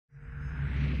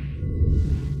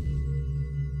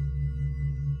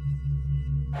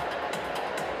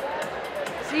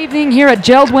This evening here at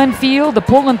Geldwen Field, the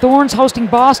Portland Thorns hosting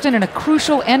Boston in a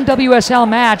crucial NWSL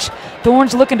match.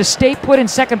 Thorns looking to stay put in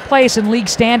second place in league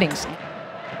standings.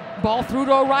 Ball through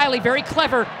to O'Reilly, very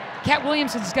clever. Kat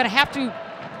Williamson's going to have to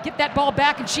get that ball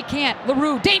back, and she can't.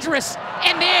 Leroux, dangerous,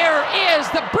 and there is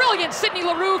the brilliant Sydney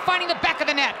Leroux finding the back of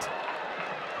the net.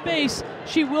 Base,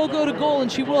 she will go to goal, and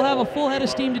she will have a full head of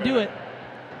steam to do it.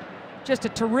 Just a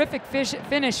terrific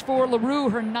finish for Leroux,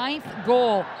 her 9th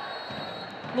goal.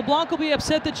 LeBlanc will be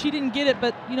upset that she didn't get it,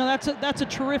 but you know that's a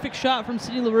terrific shot from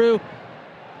Sydney Leroux.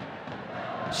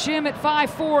 Shim at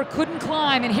 5'4", couldn't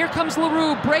climb, and here comes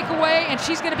Leroux, breakaway, and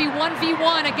she's going to be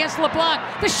 1v1 against LeBlanc.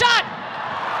 The shot!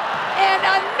 And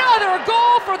another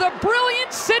goal for the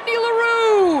brilliant Sydney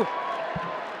Leroux!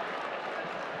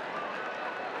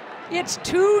 It's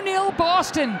 2-0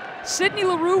 Boston. Sydney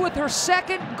Leroux with her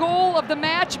 2nd goal of the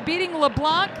match, beating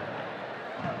LeBlanc.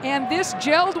 And this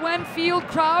Geldwen Field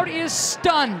crowd is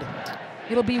stunned.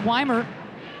 It'll be Weimer.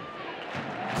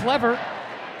 Clever.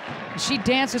 She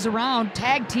dances around,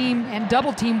 tag team and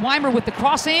double team. Weimer with the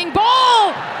crossing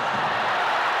ball!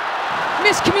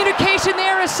 Miscommunication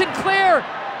there as Sinclair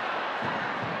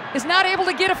is not able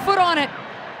to get a foot on it.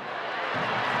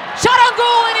 Shot on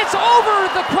goal, and it's over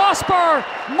the crossbar.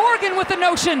 Morgan with the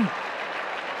notion.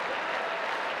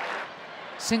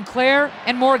 Sinclair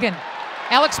and Morgan.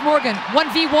 Alex Morgan,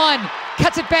 1v1,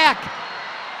 cuts it back.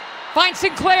 Finds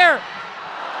Sinclair.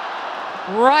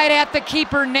 Right at the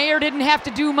keeper. Nair didn't have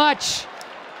to do much.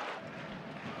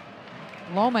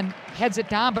 Lohman heads it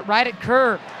down, but right at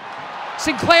Kerr.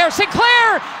 Sinclair!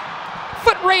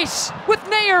 Foot race with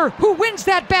Nair, who wins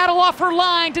that battle off her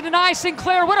line to deny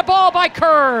Sinclair. What a ball by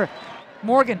Kerr.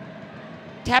 Morgan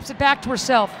taps it back to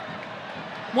herself.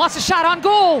 Wants a shot on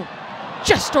goal.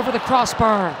 Just over the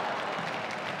crossbar.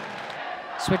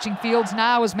 Switching fields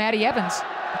now is Maddie Evans.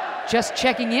 Just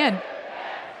checking in.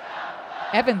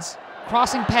 Evans,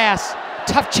 crossing pass.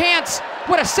 Tough chance.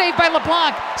 What a save by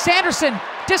LeBlanc. Sanderson,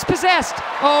 dispossessed.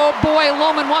 Oh boy,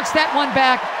 Lohman wants that one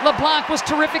back. LeBlanc was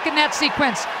terrific in that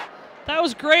sequence. That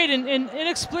was great, and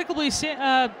inexplicably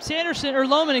Sanderson, or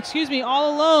Lohman, excuse me,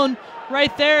 all alone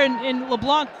right there, and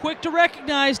LeBlanc, quick to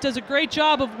recognize, does a great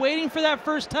job of waiting for that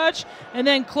first touch and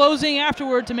then closing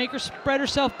afterward to make her spread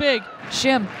herself big.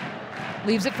 Shim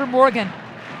leaves it for Morgan.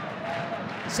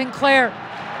 Sinclair.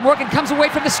 Morgan comes away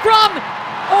from the scrum.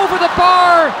 Over the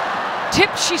bar.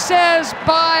 Tipped, she says,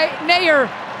 by Nair.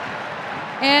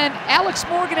 And Alex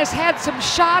Morgan has had some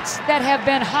shots that have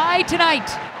been high tonight.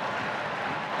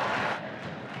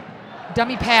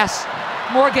 Dummy pass.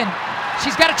 Morgan.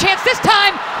 She's got a chance this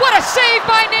time. What a save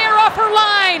by Nair off her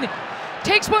line.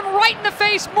 Takes one right in the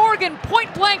face. Morgan,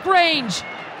 point blank range.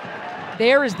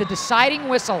 There is the deciding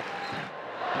whistle.